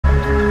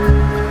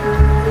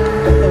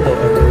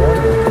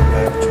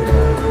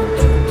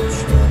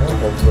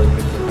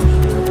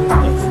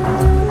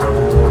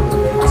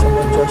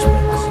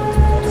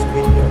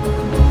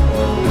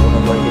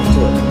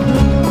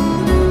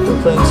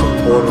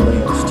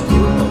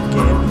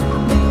game.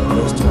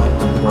 This time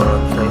I'm going to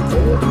play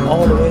through it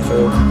all the way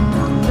through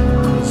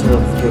instead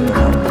of giving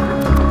up.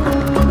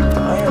 I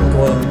am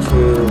going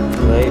to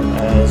play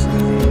as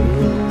the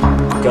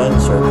gun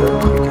server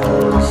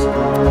because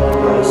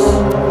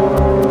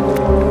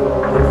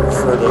I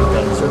prefer the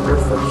gun server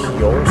for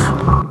heals.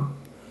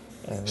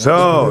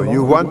 So,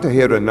 you want to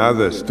hear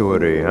another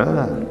story,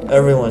 huh?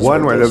 Everyone's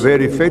one where the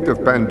very fate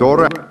of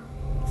Pandora...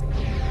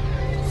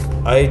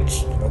 okay, I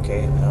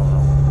don't know.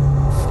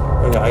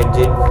 Okay, I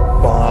did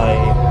buy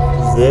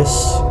this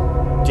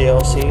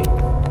DLC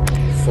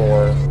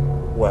for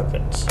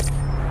weapons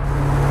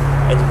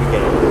at the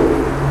beginning.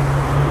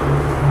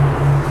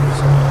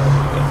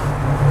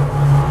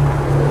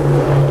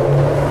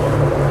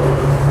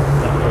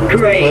 So,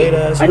 great!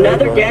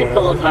 Another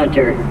deadbolt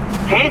hunter.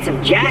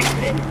 Handsome Jack's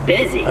been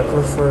busy. I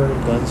prefer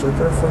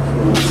Gunzerker for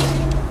healing.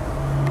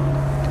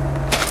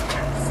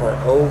 For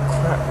oh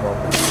crap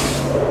moments.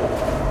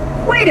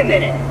 Wait a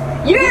minute!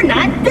 You're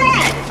not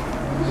dead!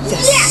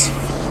 Yes!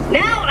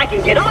 Now I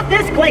can get off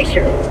this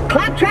glacier.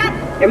 Claptrap,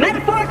 your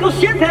metaphorical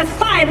ship has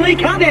finally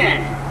come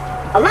in.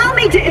 Allow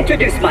me to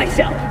introduce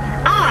myself.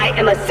 I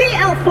am a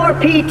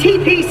CL4P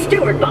TP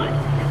steward bot,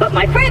 but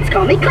my friends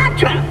call me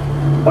Claptrap.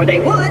 Or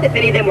they would if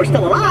any of them were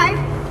still alive,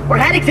 or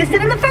had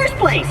existed in the first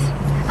place.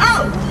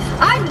 Oh,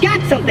 I've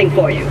got something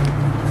for you.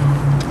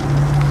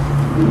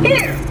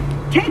 Here,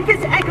 take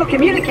this echo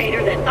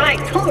communicator that I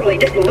totally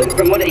didn't loot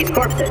from one of these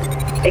corpses.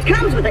 It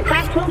comes with a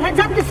Class 12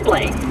 heads-up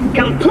display,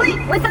 complete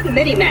with a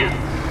mini-map.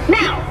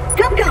 Now,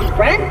 come,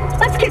 friend,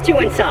 let's get you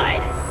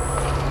inside.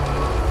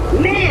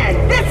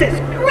 Man, this is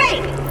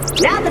great!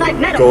 Now that I've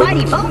met a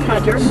mighty bolt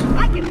hunter,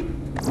 I can...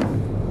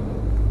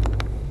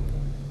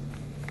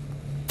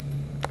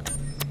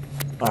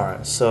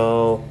 Alright,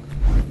 so...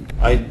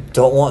 I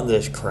don't want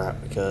this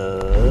crap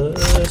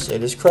because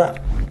it is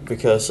crap.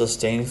 Because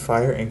sustained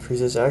fire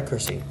increases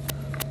accuracy.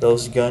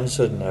 Those guns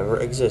should never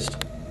exist.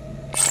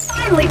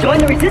 Finally join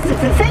the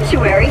resistance in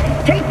Sanctuary,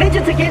 take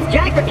vengeance against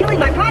Jack for killing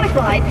my product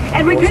line,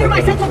 and repair my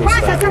central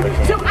processor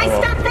so I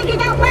stop thinking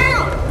out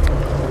loud!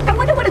 I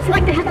wonder what it's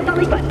like to have a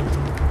belly button.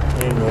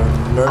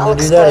 I'll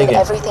explain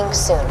everything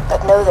soon,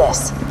 but know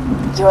this.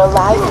 You're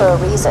alive for a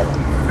reason,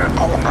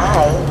 and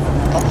I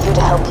am here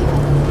to help you.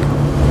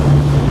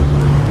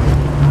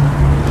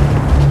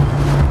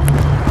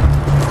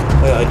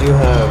 I do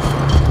have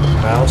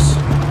mouse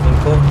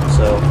input,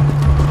 so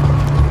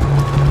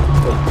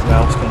the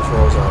mouse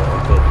controls are a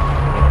bit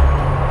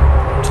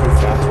too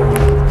fast for me.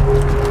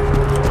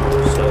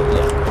 So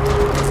yeah.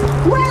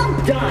 Well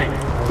done!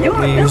 Your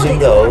ability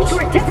to walk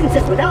short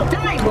distances without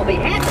dying will be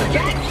Handsome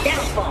Jack's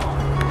downfall.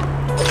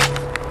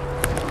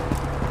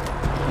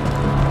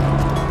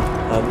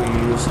 I'll be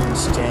using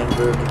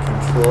standard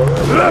controller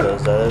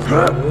because that is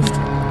what I'm used to.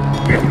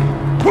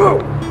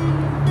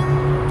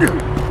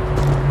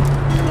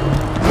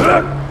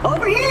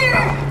 Over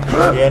here!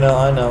 Yeah, no,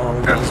 I know.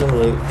 I'm getting some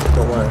loot.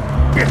 Don't worry.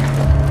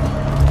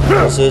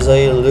 This is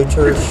a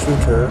looter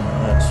shooter.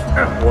 That's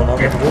what I'm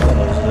doing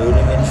is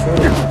looting and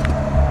shooting.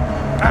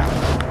 I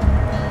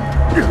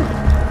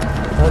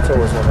thought there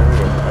was one over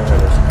here. I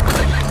heard it.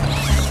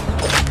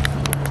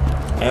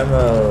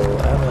 Ammo.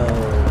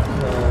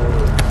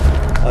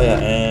 Oh yeah,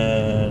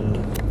 and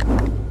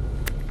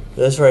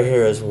this right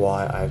here is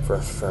why I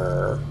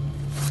prefer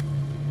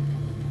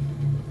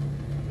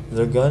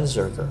the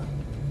Gunzerker.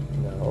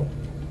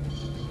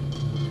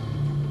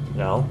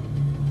 No.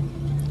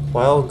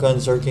 While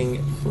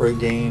Gunzerking,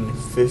 regain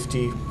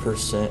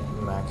 50%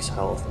 max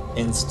health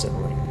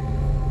instantly.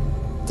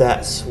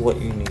 That's what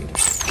you need.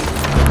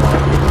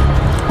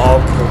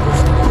 All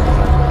purpose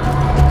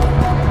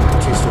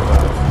to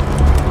survive.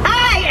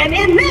 I am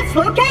in this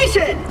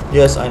location!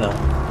 Yes, I know.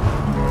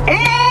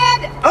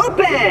 And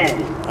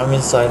open! I'm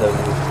inside of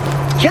you.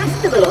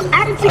 Just a little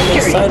added security.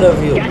 I'm inside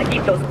of you. Gotta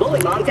keep those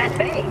bullymongs at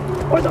bay,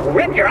 or they'll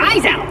rip your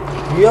eyes out.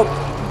 Yep.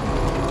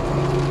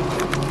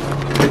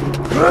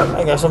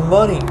 I got some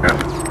money.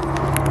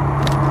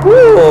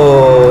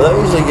 Whoa, that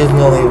usually gives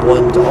me only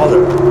 $1.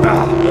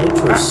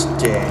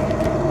 Interesting.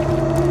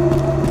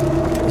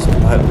 This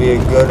might be a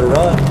good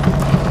run.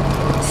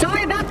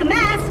 Sorry about the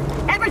mess.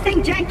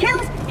 Everything Jack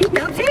kills, he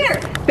dumps here.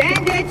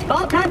 Bandits,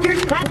 vault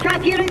hunters,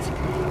 claptrap units.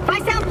 If I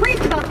sound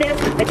pleased about this,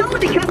 it's only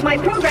because my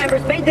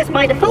programmers made this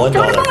my default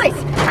tone of voice.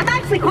 I'm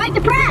actually quite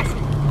depressed.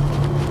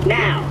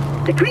 Now,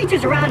 the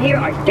creatures around here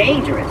are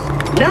dangerous.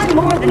 None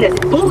more than this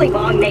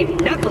bullymong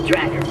named Knuckle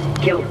Dragger.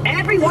 Killed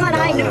everyone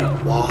I know.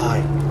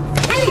 Why?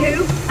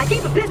 Anywho, I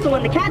keep a pistol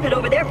in the cabinet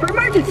over there for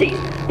emergencies.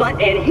 But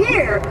in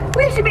here,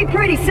 we should be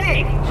pretty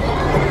safe.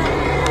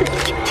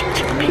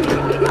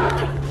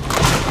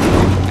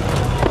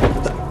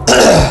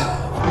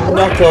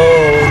 Knuckle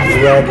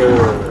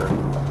Dragger.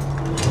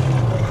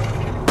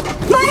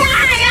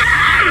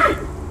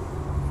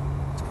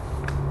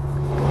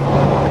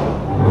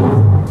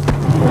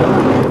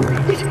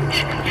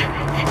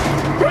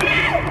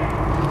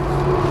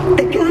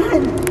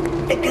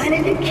 The gun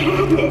in the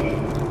cabinet.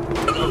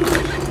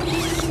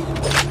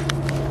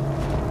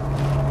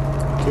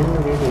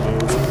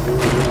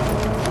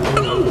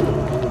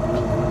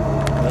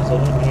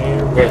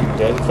 Getting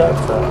dead crab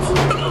traps.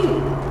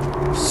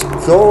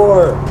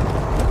 Score!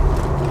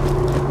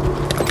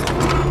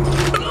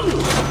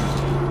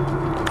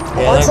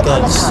 Yeah, that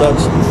gun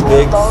sucks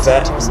big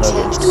fat changed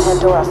nuggets.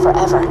 Pandora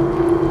forever,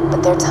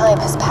 but their time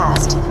has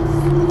passed.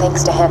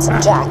 Thanks to Handsome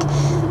Jack,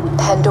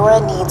 Pandora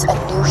needs a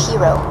new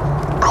hero.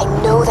 I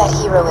know that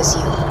hero is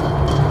you.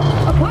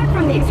 Apart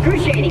from the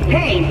excruciating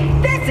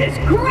pain, this is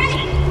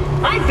great!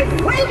 I've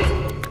been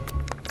waiting!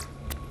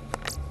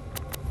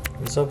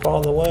 It's up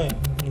all the way.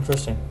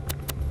 Interesting.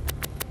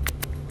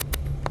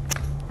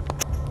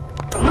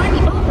 A mighty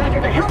Vault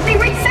Hunter to help me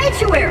reach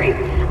Sanctuary!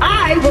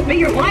 I will be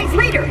your wise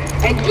leader,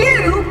 and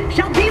you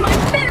shall be my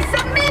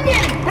fearsome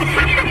minion!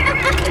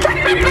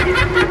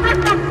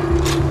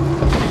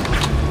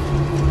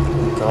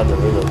 God, the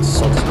reload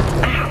sucks.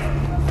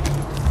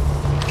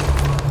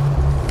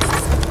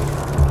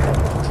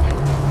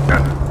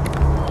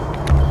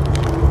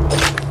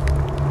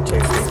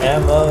 Take the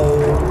ammo.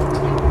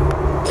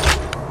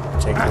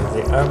 Take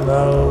the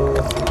ammo.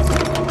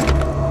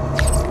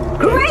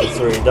 Great!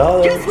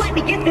 $3. Just let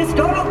me get this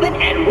door open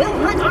and we'll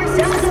hunt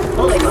ourselves a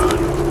bully bug.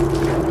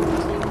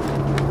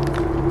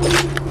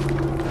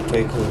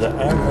 Take the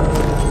ammo.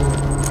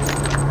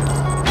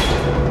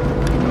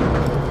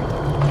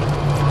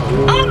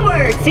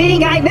 Onward,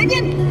 seeing eye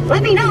minion!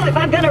 Let me know if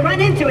I'm gonna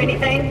run into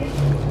anything.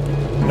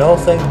 No,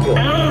 thank you.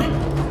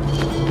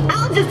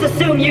 I'll just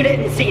assume you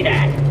didn't see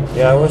that.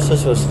 Yeah, I wish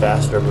this was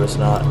faster, but it's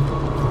not.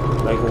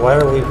 Like, why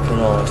are we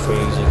penalized for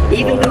using controller?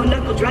 Even though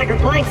Knuckle Dragger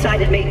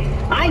blindsided me,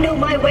 I know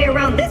my way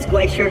around this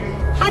glacier.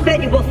 I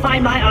bet you will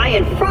find my eye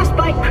in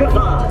Frostbite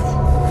Crevasse.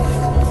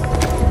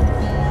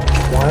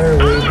 Why are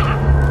we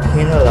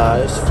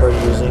penalized for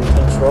using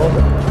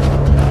controller?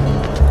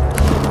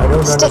 I don't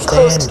understand. Stick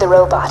close to the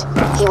robot.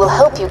 He will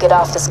help you get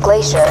off this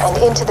glacier and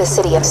into the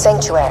city of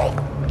Sanctuary.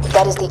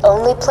 That is the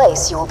only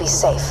place you will be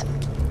safe.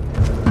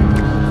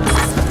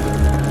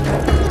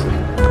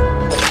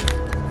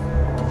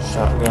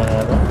 Shotgun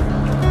ammo.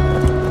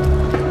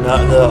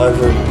 Not that I'll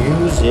ever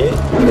use it,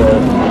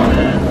 but...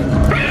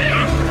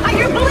 I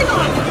hear bully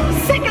bug!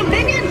 Sick of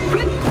minion!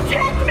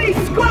 Protect me,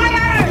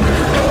 Squire!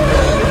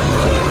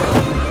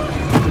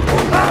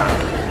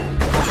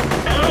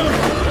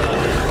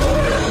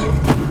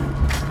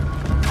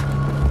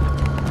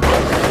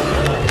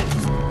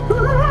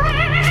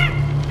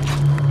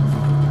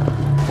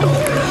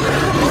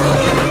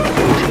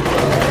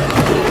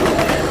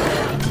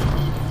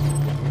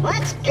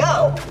 Let's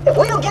go! If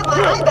we don't get my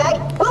eye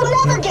back,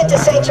 we'll never get to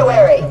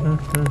Sanctuary!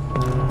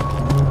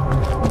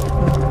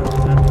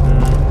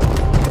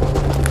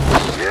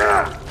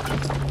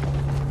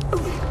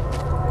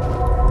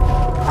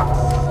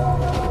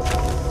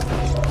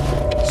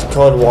 It's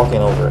called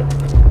walking over it.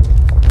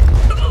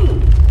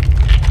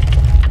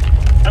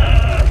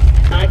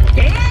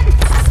 Again?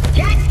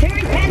 Jack's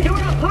tearing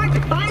Pandora apart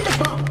to find the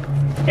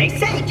vault. They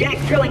say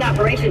Jack's drilling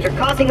operations are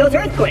causing those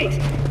earthquakes.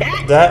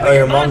 That or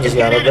your mom just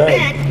got out of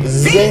bed.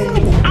 Zing!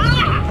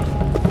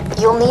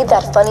 You'll need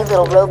that funny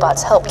little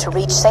robot's help to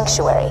reach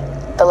Sanctuary,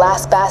 the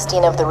last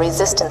bastion of the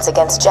resistance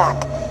against Jack,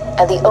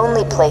 and the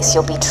only place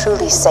you'll be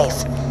truly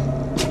safe.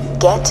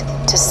 Get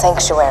to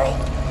Sanctuary.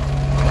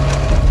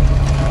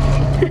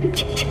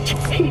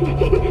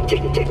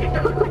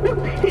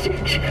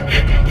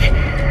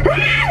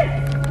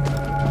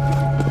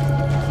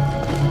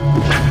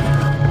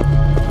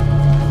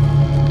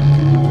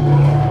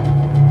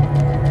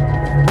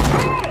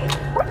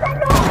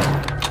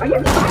 Are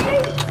you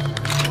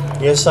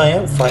fighting? Yes, I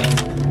am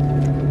fighting.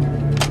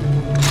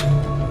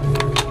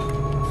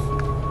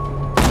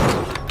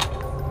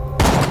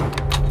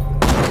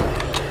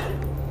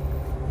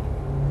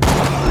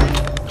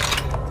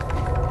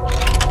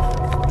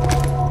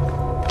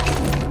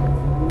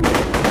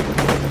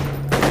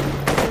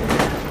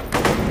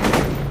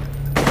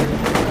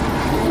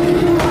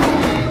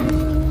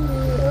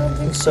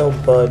 So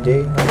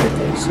buddy, I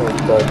think so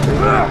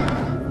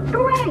buddy.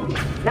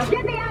 Great! Now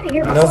get me out of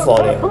here No before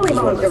faulting. more bully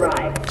Just bugs wonderful.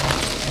 arrive.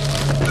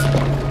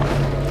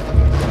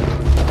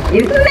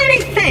 You many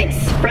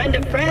thanks, friend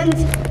of friends.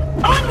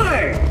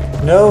 Onward!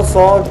 No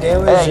fall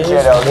damage Hey is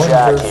kiddo,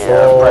 Jack here,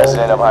 wonderful.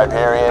 president of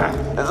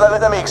Hyperion.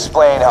 Let me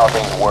explain how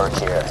things work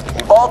here.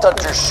 Vault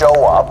Hunters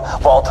show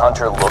up, Vault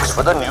Hunter looks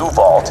for the new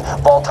vault,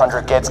 Vault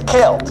Hunter gets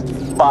killed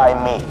by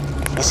me.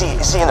 You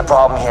see the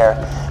problem here?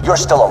 You're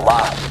still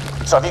alive.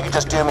 So if you could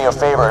just do me a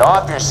favor and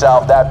off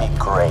yourself, that'd be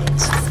great.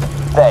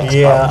 Thanks,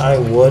 Yeah, bro. I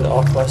would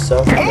off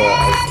myself, but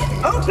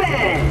And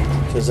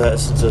open! because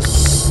that's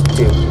just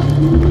stupid.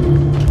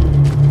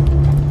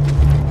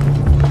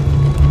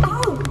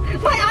 Oh,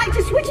 my eye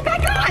just switched back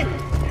on!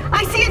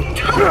 I see a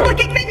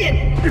tough-looking minion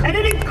and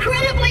an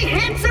incredibly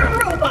handsome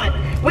robot,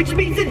 which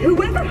means that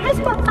whoever has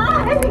my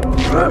eye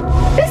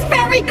is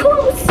very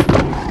close.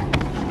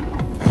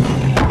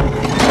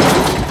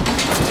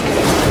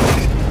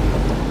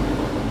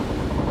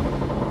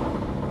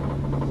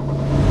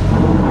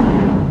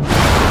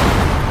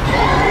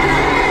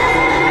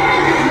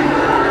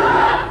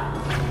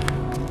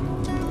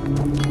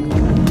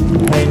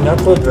 Hey,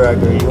 Knuckle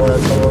Dragger, you wanna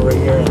come over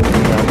here and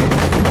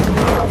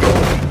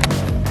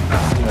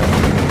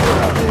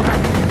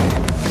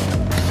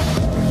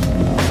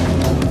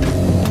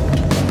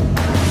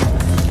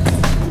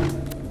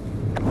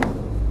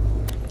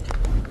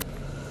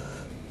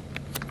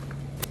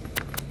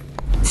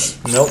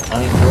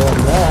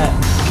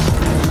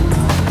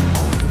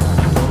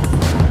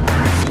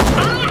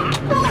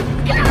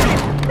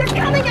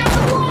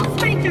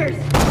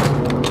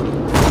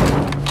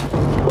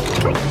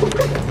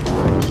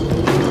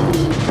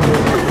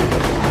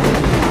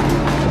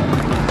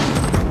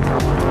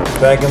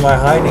back in my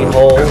hiding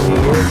hole here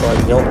so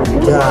I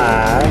don't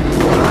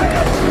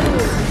die.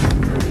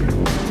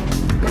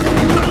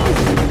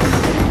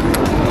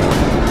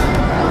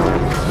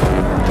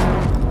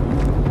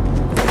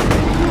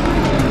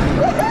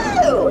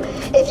 Woohoo!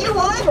 If you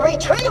would,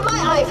 retrieve my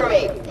eye for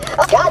me.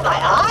 Got my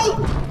eye?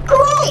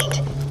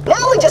 Great!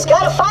 Now we just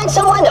gotta find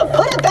someone to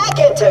put it back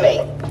into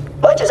me.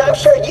 Much as I'm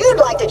sure you'd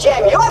like to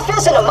jam your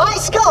fist into my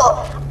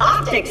skull,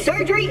 optic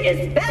surgery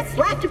is best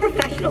left to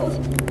professionals.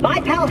 My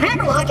pal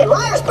Hammerlock in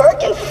Liarsburg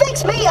can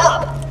fix me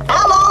up.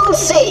 Alone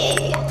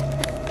see.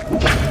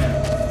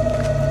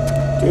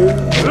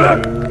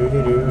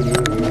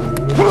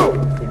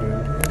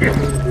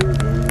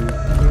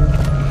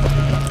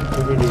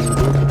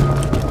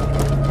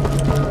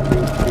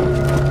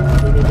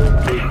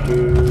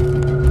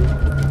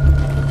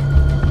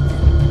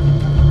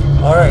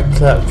 Alright,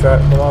 Claptrap,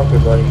 come on,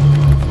 everybody.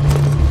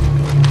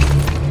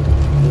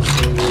 This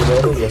thing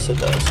reloaded? Yes, it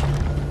does.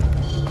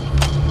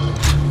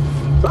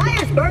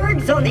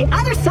 Liarsburg's on the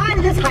other side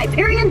of this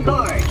Hyperion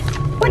barge.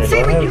 What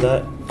say we do?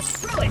 That.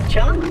 Throw it,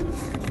 chum.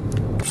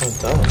 Oh,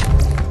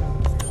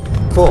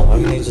 God. Cool, I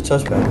can use the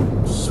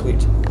touchpad.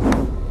 Sweet.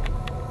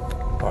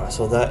 Alright,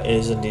 so that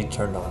is indeed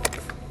turned on.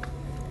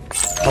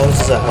 How much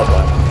does that help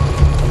by?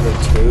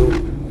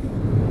 102?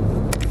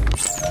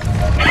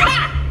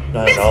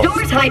 Not This at all.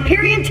 door's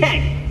Hyperion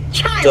tech.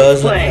 Child's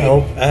Doesn't play.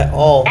 help at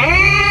all.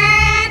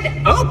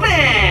 And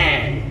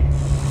open!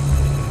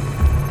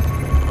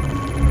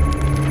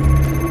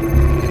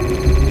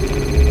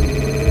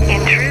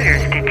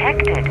 Intruders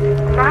detected.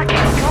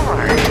 Locking door.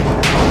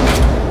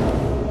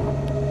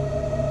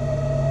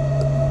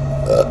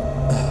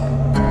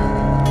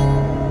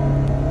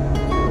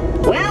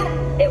 Well,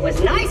 it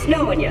was nice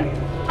knowing you.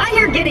 I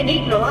hear getting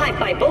eaten alive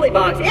by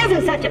bullybogs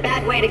isn't such a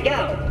bad way to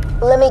go.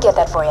 Let me get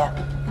that for you.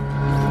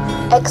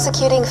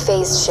 Executing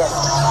phase shift.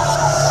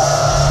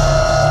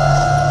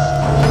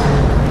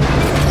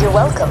 You're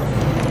welcome.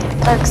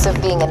 Perks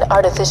of being an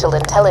artificial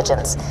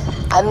intelligence.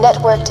 I'm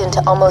networked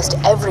into almost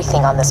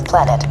everything on this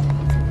planet.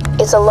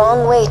 It's a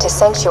long way to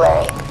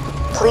Sanctuary.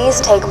 Please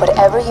take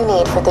whatever you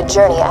need for the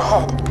journey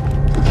ahead.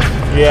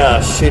 Yeah,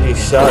 shitty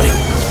shotty.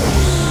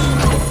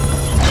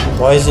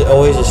 Why is it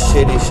always a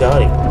shitty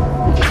shotty?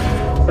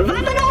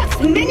 Vamonos,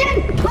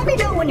 minion! Let me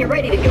know when you're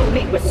ready to go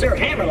meet with Sir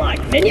Hammerlock,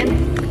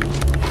 minion.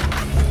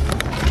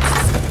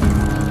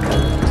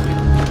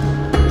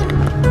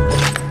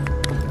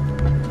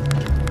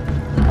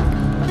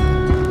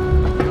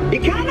 You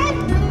coming?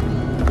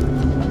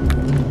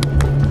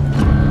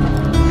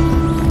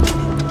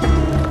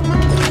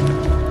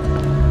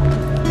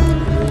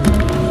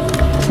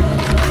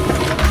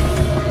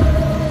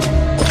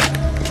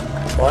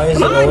 Why is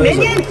Come it on, always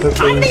minion! a quick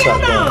I'm the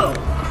shotgun? ammo!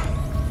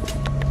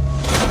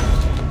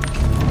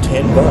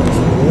 $10.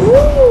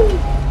 Woo!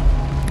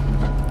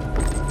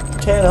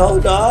 $10 whole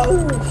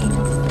dollars.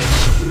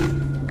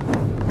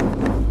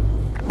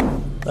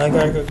 I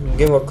gotta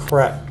give a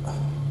crap.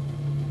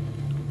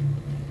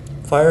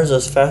 Fires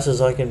as fast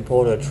as I can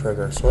pull the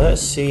trigger. So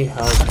let's see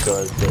how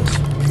good this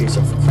piece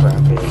of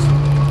crap is.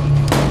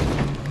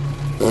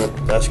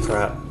 That's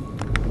crap.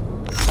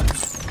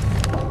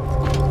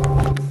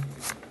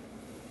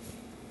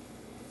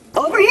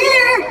 Over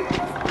here!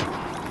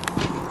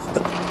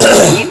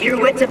 Keep your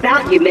wits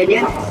about you,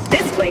 minion.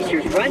 This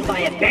glacier's run by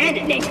a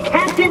bandit named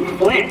Captain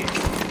Flint.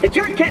 The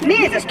jerk kept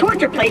me as his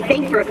torture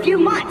plaything for a few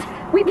months.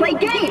 We played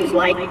games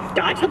like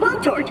Dodge the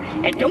Blowtorch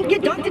and Don't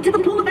Get Dunked into the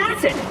Pool of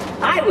Acid.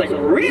 I was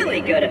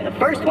really good at the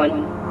first one.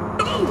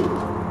 Ooh.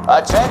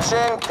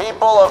 Attention,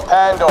 people of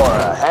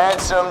Pandora.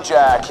 Handsome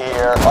Jack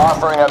here,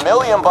 offering $1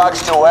 million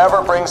to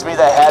whoever brings me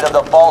the head of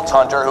the Vault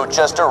Hunter who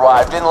just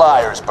arrived in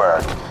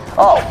Liarsburg.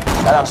 Oh,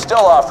 and I'm still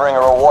offering a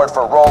reward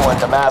for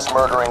Roland, the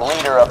mass-murdering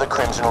leader of the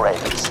Crimson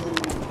Raiders.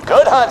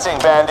 Good hunting,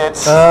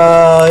 bandits!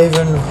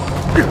 Even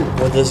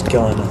with this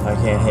gun, I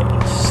can't hit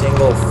a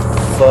single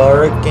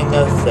freaking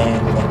thing.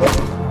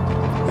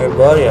 Hey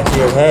buddy, I see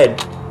your head.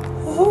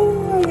 Oh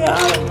my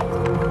god.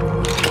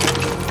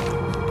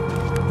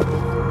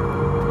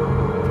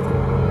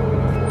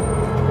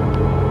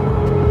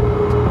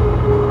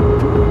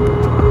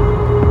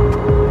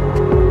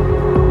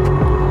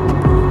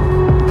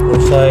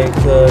 Wish I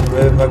could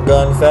move my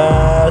gun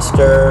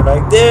faster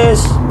like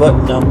this, but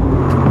no.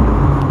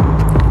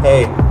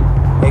 Hey,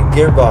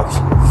 Gearbox,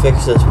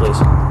 fix this please.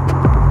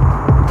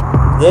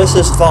 This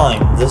is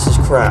fine, this is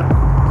crap.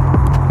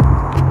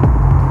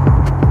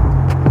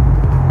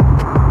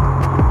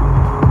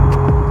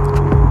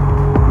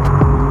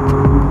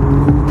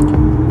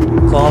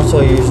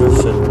 Console users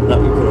should not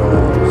be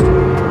penalized.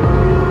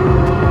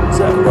 Is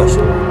that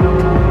Russian?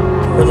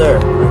 Over there,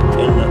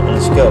 in the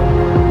scope.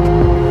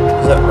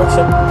 Is that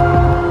Russian?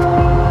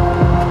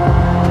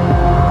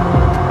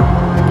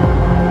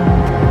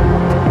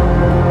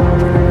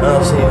 I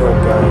don't see any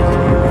guys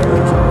anywhere.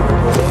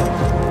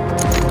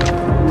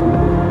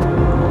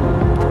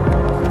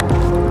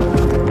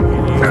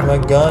 Use my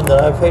gun that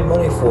I paid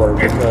money for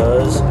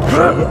because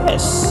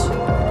yes.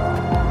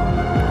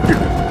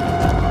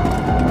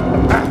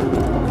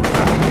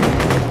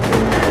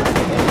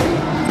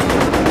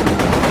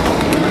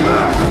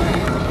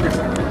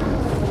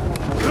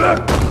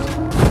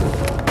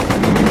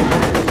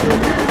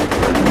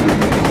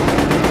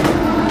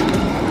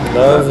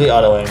 the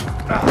auto aim.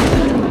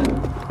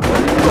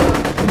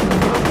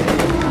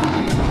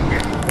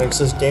 Makes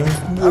this game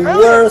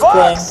worth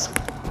playing.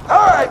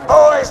 Alright,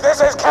 boys,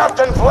 this is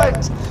Captain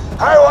Flint.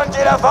 I want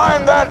you to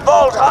find that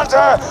Vault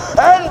Hunter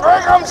and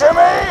bring him to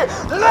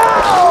me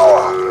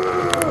now!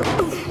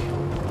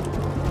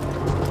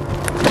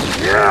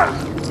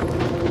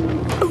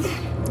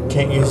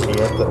 Can't use it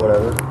yet, but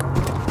whatever.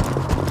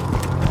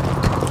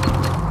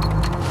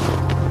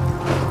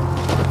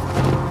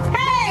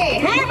 Hey,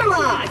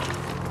 Hammerlock!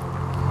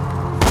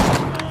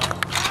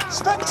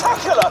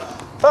 Spectacular!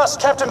 First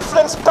Captain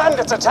Flint's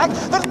bandits attack,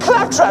 then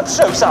Claptrap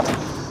shows up.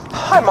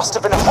 I must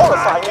have been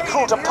horrifyingly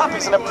cruel to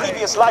puppies in a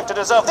previous life to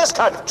deserve this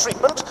kind of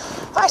treatment.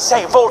 I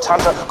say, Vault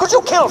Hunter, could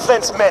you kill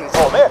Flint's men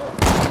for me?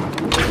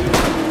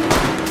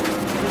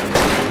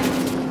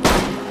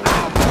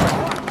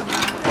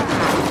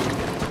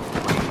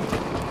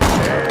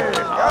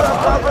 Got a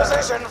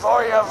proposition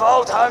for you,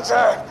 Vault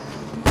Hunter.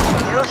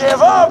 You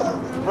give up,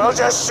 we'll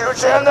just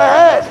shoot you in the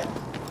head.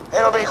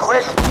 It'll be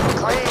quick,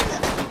 clean,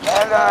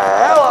 and a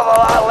hell of a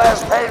lot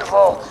less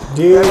painful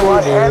than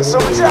one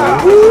handsome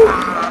job.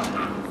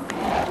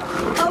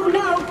 Oh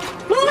no!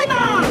 Pull him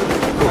off!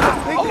 I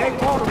think they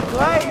want to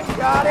play,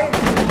 got it?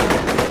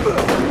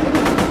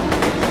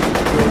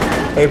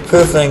 Hey,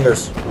 poo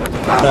fingers.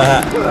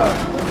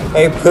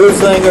 Hey, poo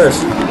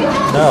fingers.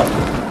 No.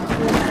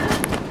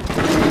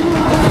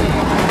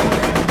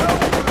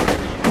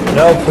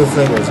 No poo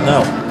fingers,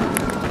 no.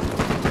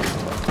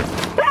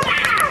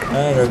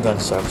 And your gun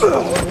sucks. I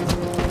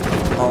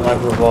don't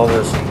like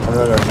revolvers. I'd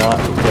rather not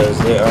because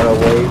they are a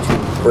way to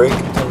break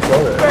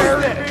controllers.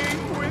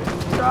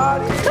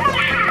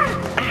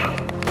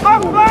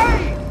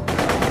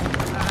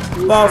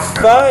 My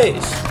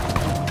face!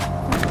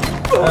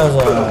 That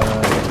was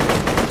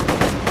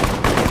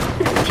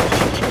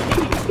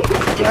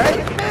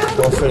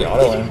go for the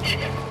auto aim.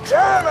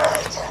 Damn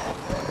it!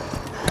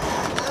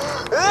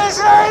 This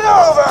ain't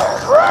over,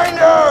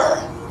 Grinder!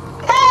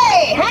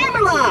 Hey,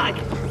 Hammerlock!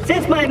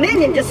 Since my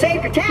minion just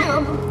saved your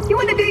town, you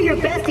want to do your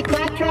bestie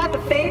Claptrap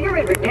a favor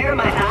and repair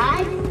my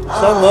eye?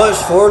 So much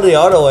for the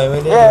auto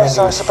aim. Yes,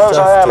 I suppose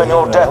I am in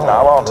your debt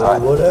now, aren't I?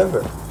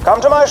 Whatever.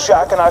 Come to my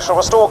shack and I shall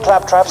restore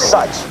Claptrap's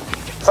sight.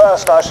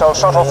 First, I shall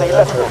shut off the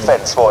electrical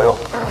fence for you.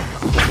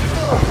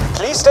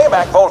 Please stay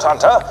back, Vault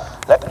Hunter.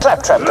 Let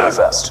Claptrap go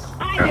first.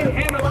 I knew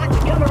Hammerlock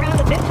would come around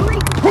eventually.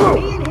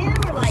 Me and him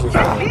are like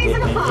two peas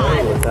in a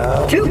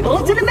pod. 2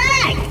 bullets in a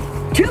mag.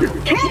 2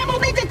 cannibal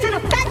midgets in a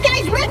fat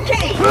guy's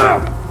ribcage.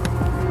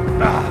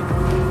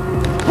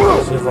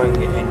 See if I can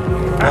get in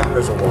here. Oh,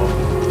 there's a wall.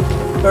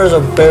 There's a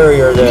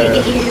barrier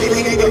there.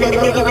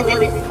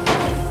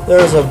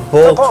 There's a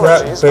bull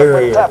crap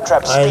barrier.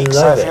 Claptrap I speaks,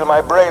 love I feel it.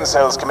 my brain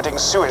cells committing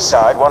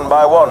suicide one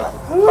by one.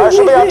 I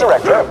shall be our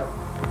director.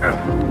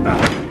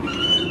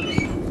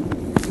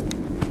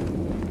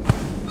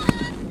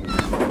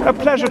 A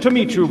pleasure to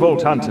meet you,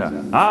 Vault Hunter.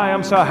 I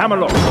am Sir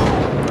Hammerlock.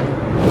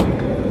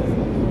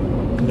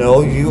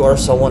 No, you are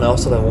someone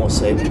else that I won't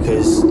say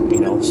because, you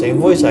know, same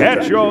voice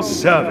actor. At your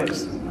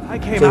service. I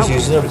came So he's out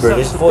using a to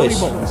British search voice.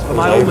 for bones for It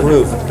my was like almanac,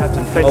 Roof. but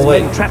Captain Flint's Oh,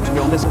 wait. men trapped me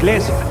on this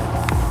glacier.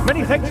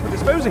 Many thanks for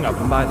disposing of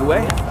them, by the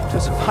way. To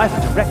survive a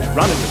direct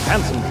run into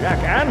Handsome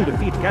Jack and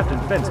defeat Captain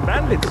Flint's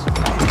bandits.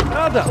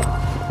 Further,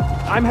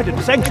 I'm headed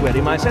to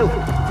Sanctuary myself.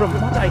 From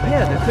what I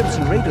hear, the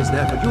Crimson Raiders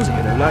there could use a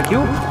hero like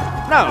you.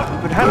 Now, if you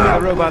could hand me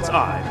the robot's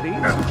eye,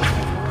 please.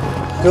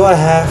 Do I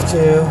have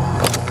to?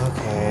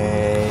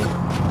 Okay.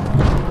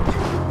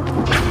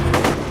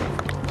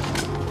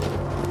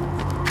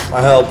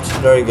 I helped.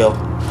 There you go.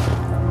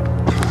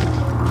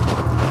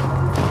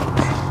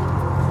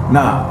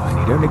 Now, I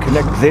need only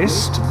connect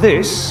this to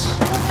this.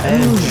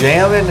 And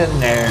jam it in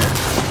there.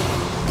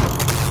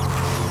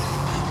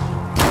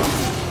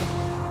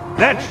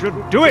 That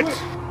should do it!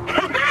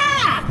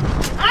 Ha-ha!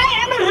 I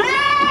am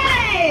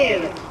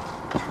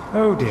alive!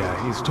 Oh dear,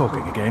 he's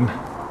talking again.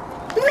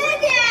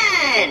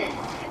 Minion!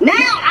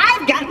 Now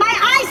I've got my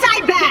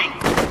eyesight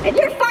back! And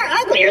you're far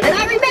uglier than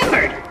I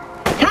remembered!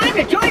 Time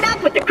to join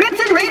up with the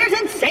Crimson Raiders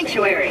in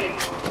Sanctuary!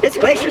 This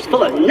glacier's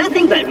full of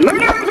nothing but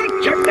murderers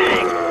and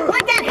jerkbags,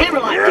 like that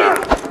Hammerlock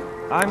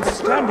did! I'm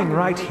standing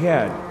right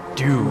here,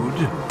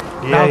 dude.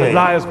 Now that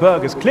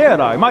Liarsburg is cleared,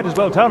 I might as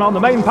well turn on the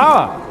main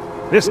power.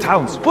 This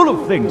town's full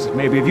of things that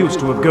may be of use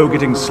to a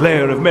go-getting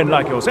slayer of men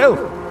like yourself.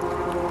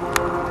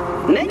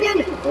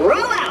 Minion,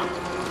 roll out!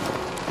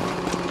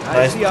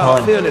 I see our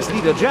fearless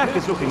leader Jack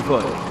is looking for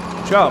you.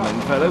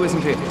 Charming fellow,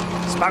 isn't he?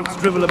 Spouts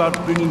drivel about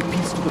bringing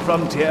peace to the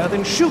frontier,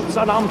 then shoots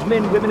unarmed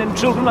men, women, and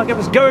children like it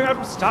was going out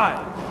of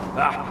style.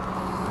 Ah,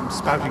 I'm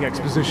spouting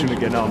exposition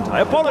again, aren't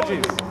I?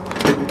 Apologies.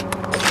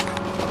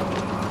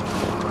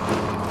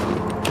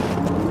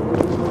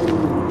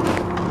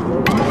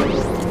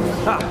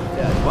 Ah,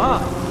 there you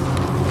are.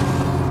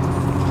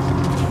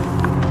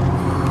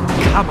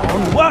 Come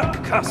on,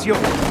 work, curse you!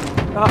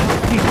 Ah,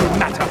 people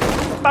matter.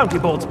 Bounty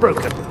board's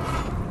broken.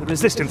 The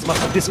Resistance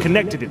must have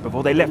disconnected it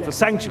before they left for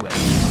Sanctuary.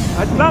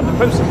 I'd planned to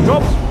post some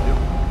jobs for you.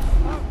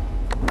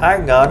 I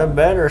got a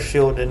better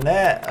shield than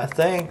that, I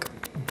think.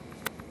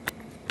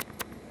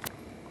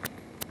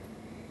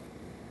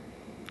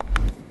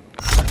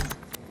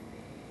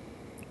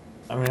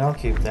 I mean, I'll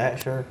keep that,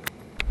 sure.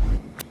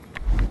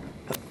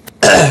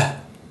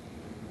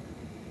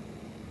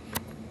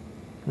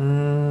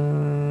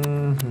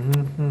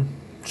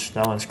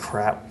 That one's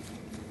crap.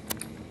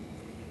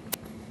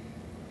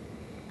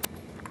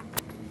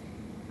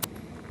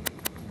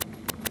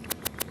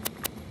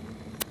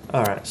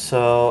 Alright,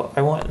 so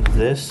I want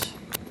this.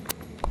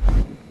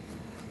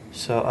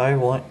 So I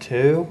want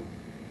to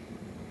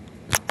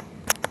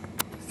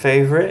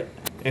favorite,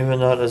 even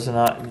though it does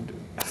not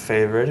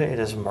favorite it, it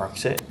just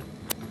marks it.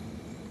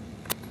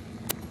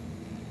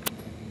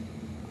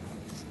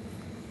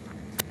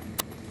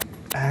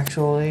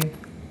 Actually,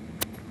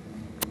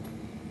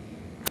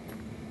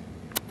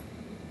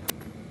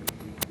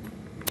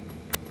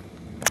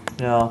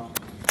 no,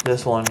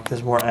 this one,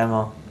 because more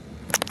ammo.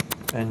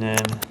 And then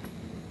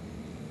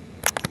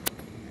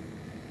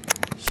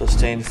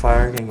sustained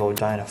fire can go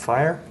die in a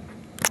fire.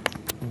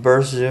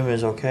 Burst zoom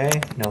is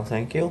okay. No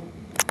thank you.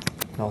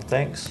 No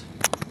thanks.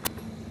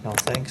 No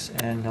thanks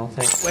and no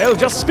thanks. Well,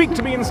 just speak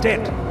to me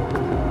instead.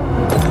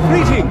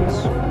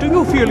 Greetings. Do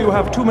you feel you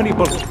have too many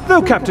bullets?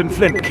 Though Captain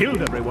Flint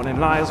killed everyone in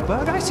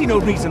Liarsburg, I see no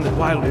reason that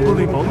wild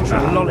bullymongs should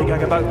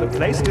lollygag about the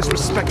place,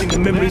 disrespecting the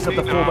memories of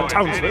the former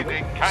townsfolk.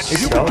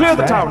 If you could clear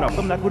the town of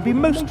them, that would be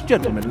most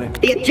gentlemanly.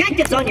 The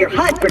objectives on your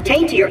HUD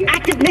pertain to your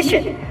active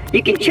mission.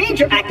 You can change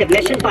your active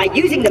mission by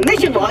using the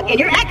mission log in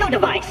your Echo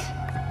device.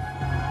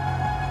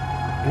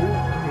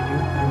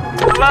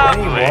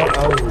 Lovely.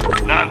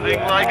 Nothing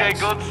like a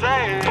good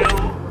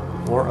sale.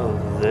 More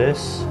of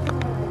this.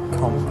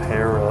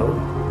 Comparo.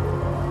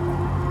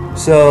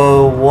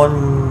 So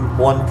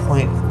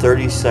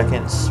 1.30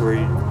 seconds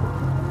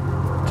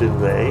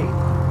delay.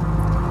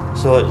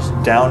 So it's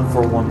down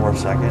for 1 more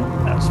second.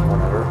 That's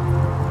whatever.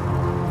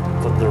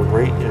 But the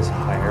rate is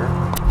higher.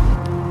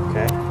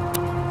 Okay.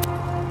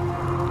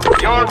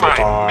 You're my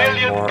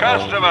millionth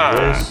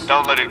customer.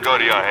 Don't let it go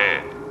to your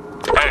head.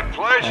 A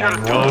pleasure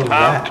to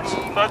have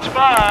too much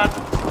fun.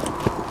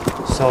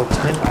 So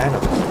 10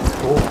 items.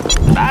 Cool.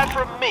 Buy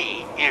from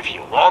me if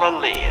you want to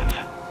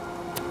live.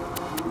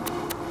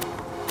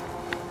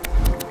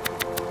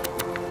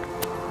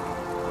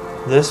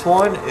 This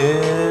one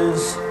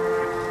is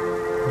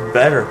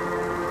better.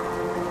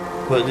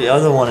 But the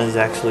other one is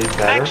actually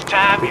better. Next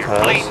time you're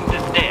because bleeding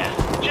to death,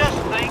 just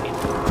think.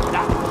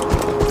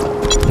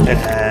 it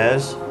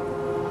has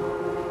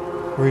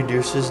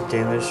reduces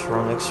damage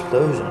from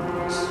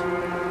explosions.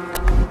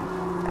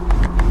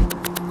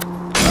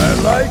 I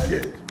like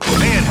it.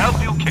 May it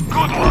help you get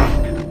good luck.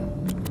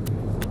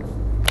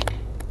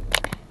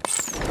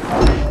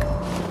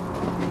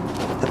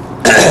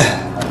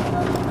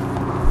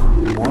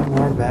 One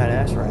more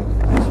badass rank.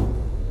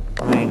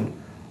 I mean,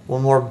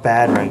 one more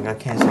bad rank. I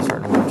can't say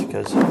certain words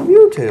because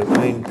YouTube.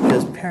 I mean,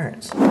 because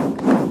parents.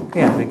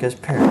 Yeah, because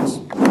parents.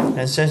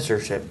 And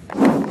censorship.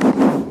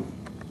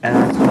 And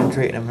our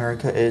country in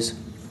America is...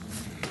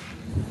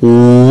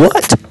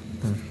 What?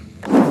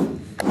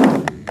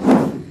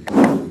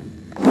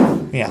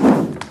 Yeah.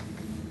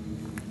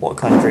 What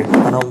country?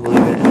 I don't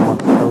believe it anymore.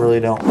 I really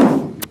don't.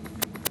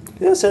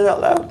 Did I say it out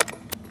loud?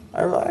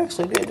 I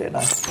actually did, didn't I?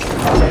 I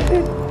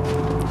did.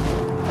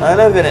 I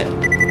live in it.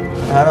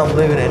 I don't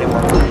believe in it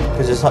anymore.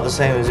 Because it's not the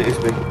same as it used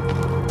to be.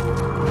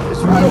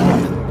 It's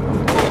really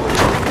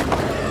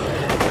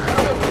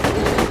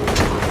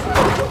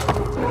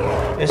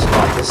It's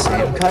not the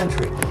same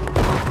country.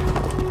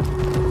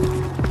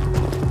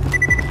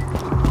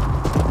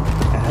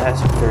 And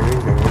that's very,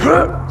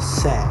 very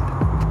sad.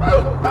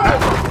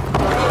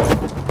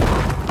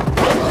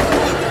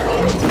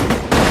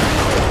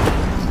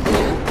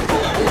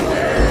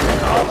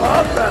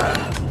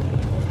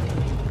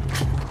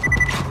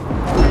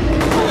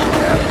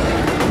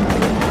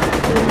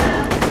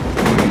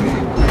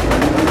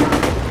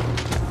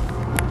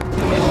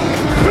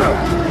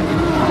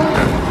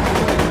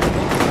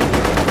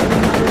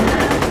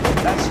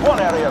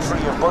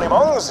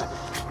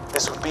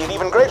 This would be an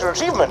even greater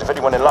achievement if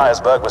anyone in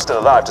Liarsburg was still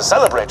alive to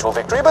celebrate your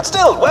victory, but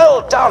still,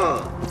 well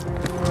done!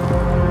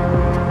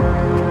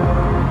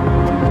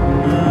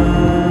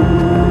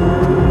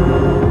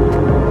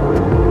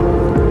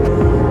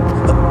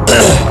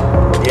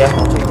 Yeah,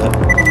 I'll take that.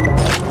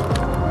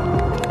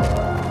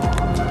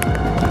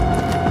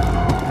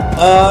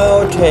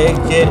 I'll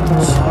take it.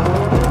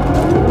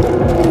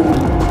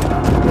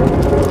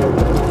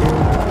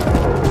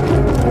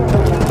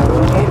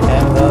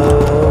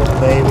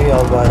 Maybe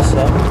I'll buy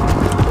some.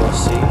 We'll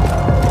see.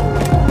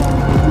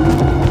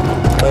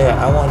 Oh yeah,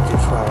 I wanted to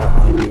try out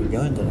my new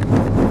gun that I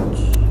bought.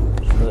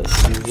 So let's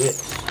do this.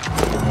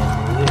 And then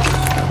do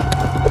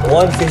this.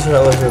 One feature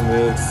that was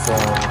removed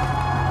from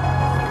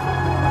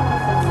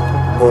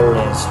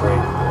Borderlands 3.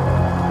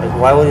 Like,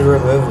 why would you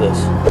remove this?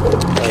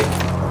 Like,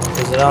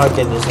 because now I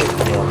can just, like,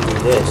 you know, do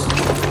this.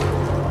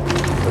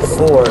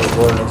 Before, in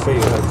Borderlands 3, you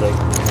have to, like,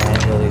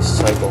 manually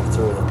cycle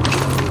through them.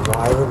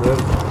 Why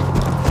remove them?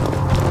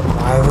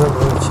 I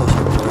removed such a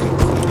great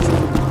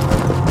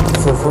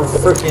feature. For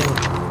freaking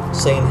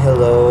saying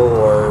hello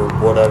or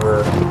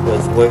whatever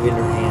with waving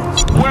your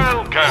hands.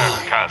 Welcome,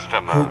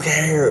 customer. Who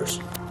cares?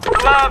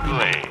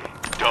 Lovely.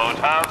 don't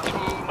have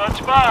too much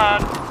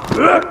fun.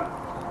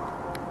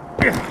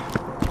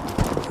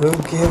 Who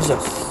gives a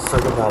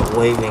frick about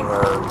waving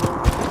or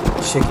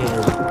shaking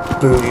your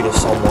booty to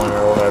someone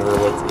or whatever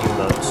with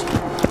emotes?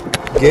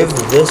 Give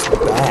this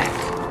back.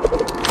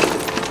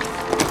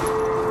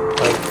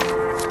 Like,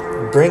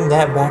 bring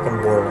that back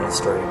in Borderlands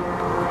 3.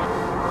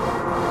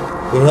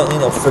 We don't need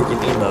no freaking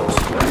emotes.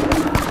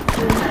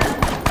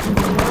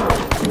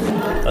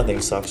 That thing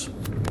sucks.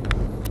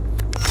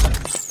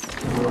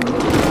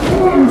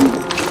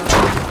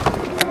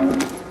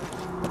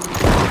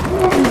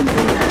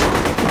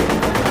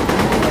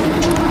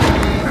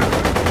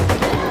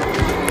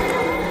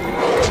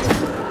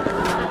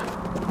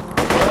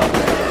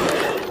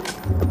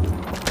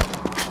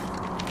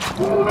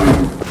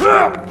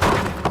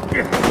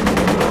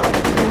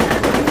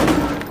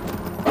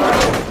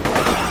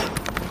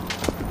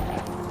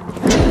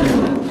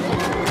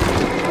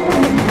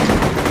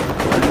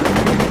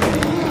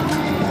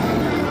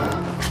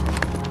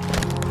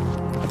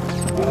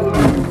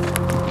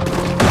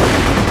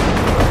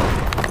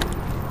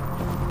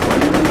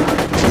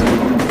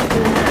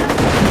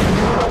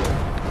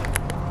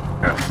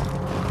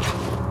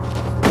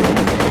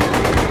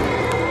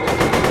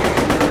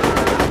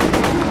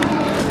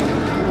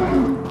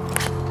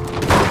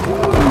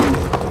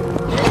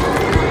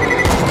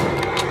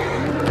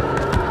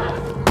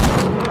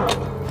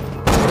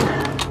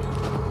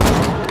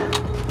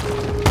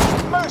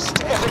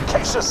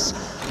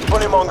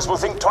 Bully monks will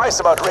think twice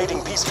about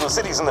raiding peaceful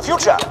cities in the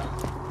future.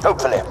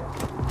 Hopefully.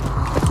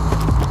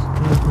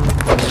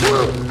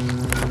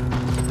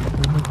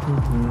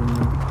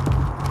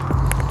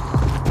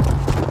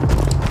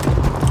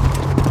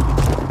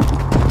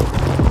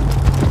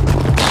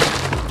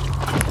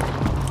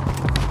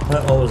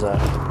 What was that?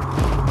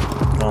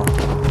 Oh.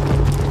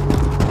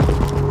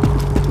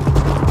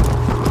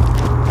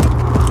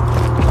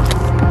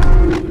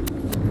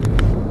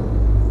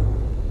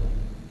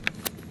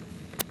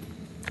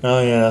 Oh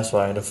yeah, that's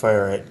why I had to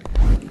fire it.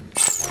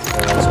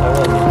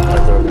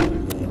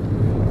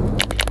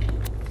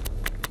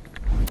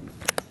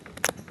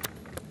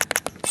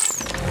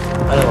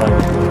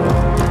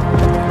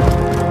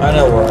 I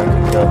know where I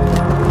can go.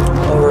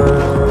 Over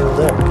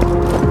there.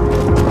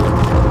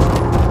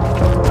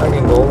 I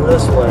can go over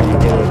this way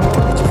and get a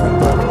different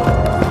button.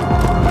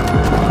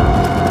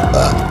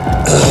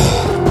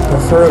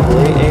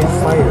 Preferably a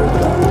fighter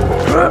gun.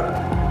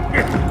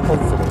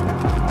 Hopefully.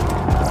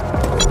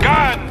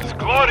 Guns!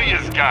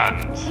 Glorious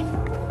guns!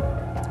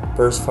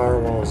 Burst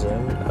firewalls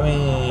in. I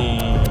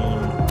mean...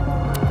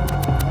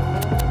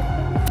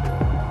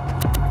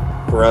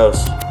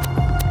 Gross.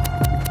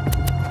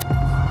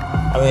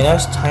 I mean,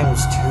 that's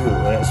times 2,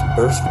 and it's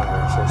burst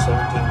fire, so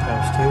 17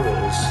 times 2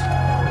 is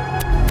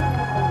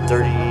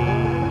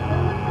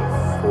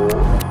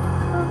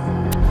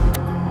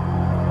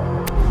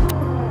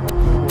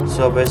 34.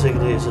 So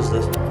basically, it's just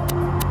this.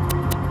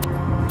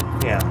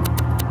 Yeah.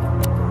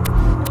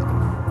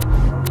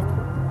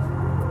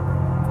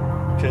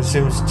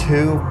 Consumes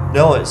 2.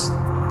 No, it's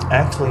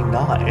actually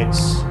not.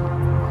 It's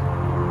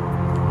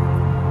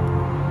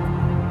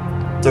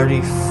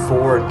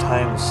 34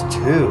 times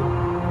 2.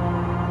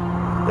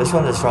 This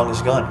one's the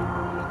strongest gun.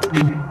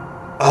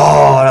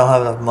 Oh, I don't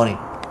have enough money.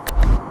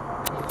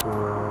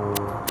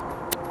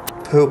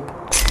 Poop.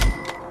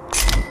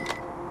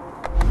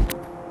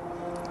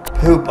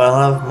 Poop, I don't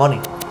have enough money.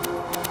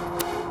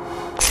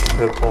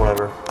 Poop,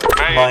 whatever.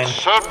 Mine.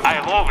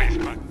 I've always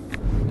been.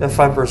 That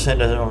 5%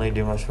 doesn't really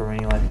do much for me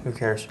anyway. Who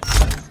cares?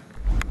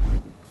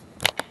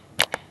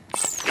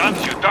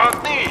 Guns you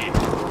don't need.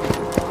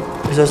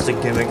 It's just a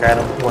gimmick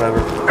item. Whatever.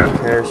 Who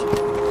cares?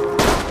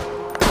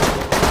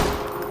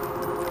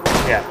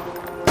 Yeah.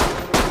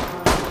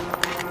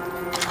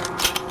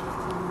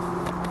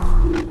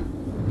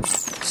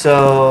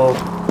 So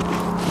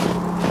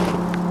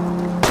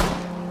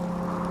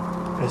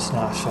it's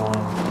not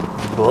showing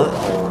bullet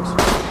holes.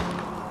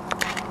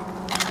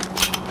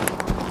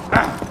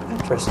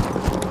 Interesting.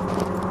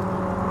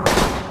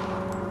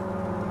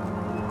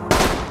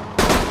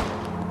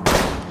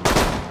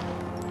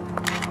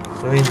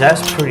 I mean,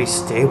 that's pretty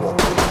stable.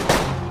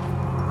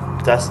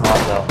 That's not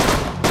though.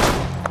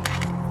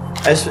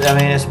 I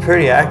mean, it's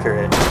pretty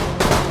accurate.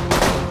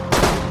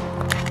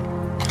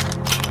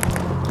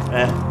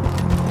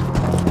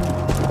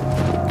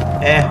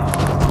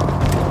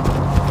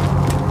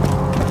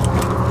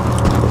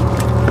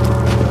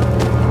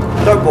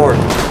 Dartboard.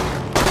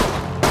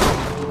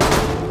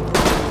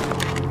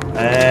 I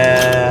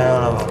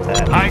don't know about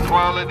that. High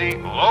quality,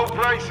 low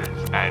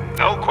prices, and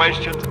no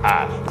questions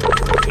asked.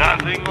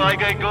 Nothing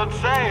like a good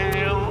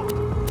sale.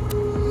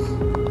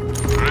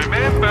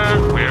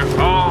 Remember, we're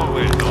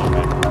always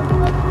open.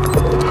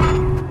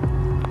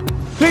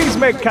 Please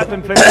make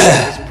Captain Flint's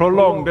as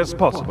prolonged as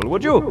possible,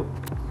 would you?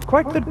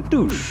 Quite the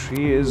douche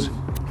he is.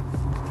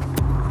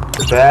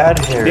 Bad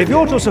hair. If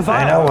you're to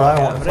survive, I know what I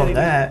want from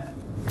that.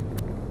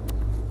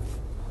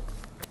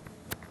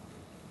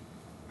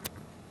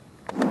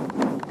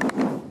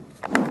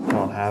 I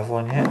don't have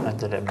one yet, not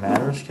that it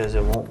matters, because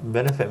it won't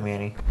benefit me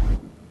any.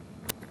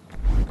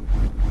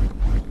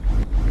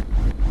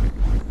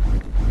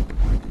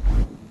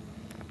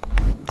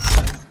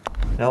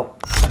 Nope.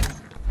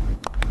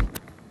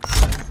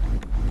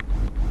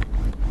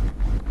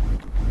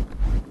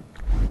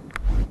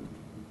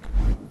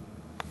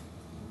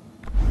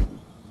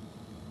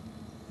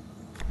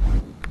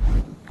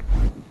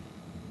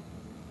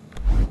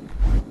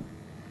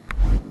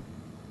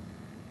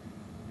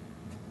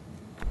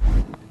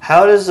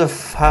 How does the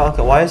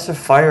why is the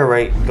fire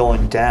rate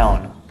going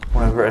down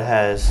whenever it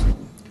has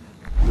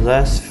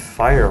less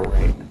fire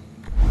rate?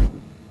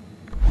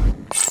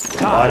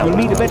 You'll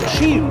need a better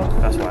shield.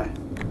 That's why.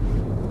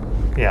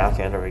 Yeah,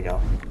 okay, there we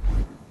go.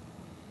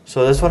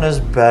 So this one is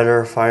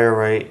better fire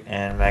rate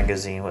and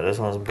magazine, but this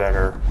one's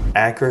better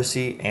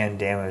accuracy and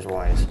damage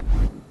wise.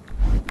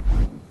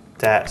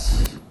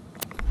 That's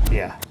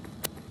yeah.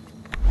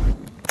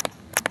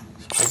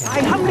 So I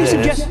humbly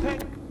suggest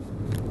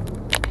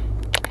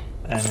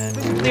and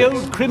then the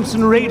old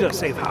Crimson Raider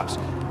safe house.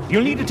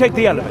 You'll need to take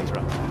the elevator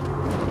up.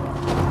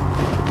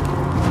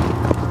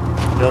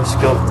 no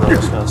scope though,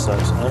 this kind of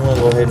sucks. I'm gonna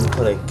go ahead and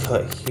put a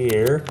cut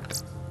here.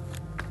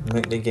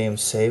 Make the game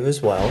save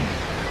as well.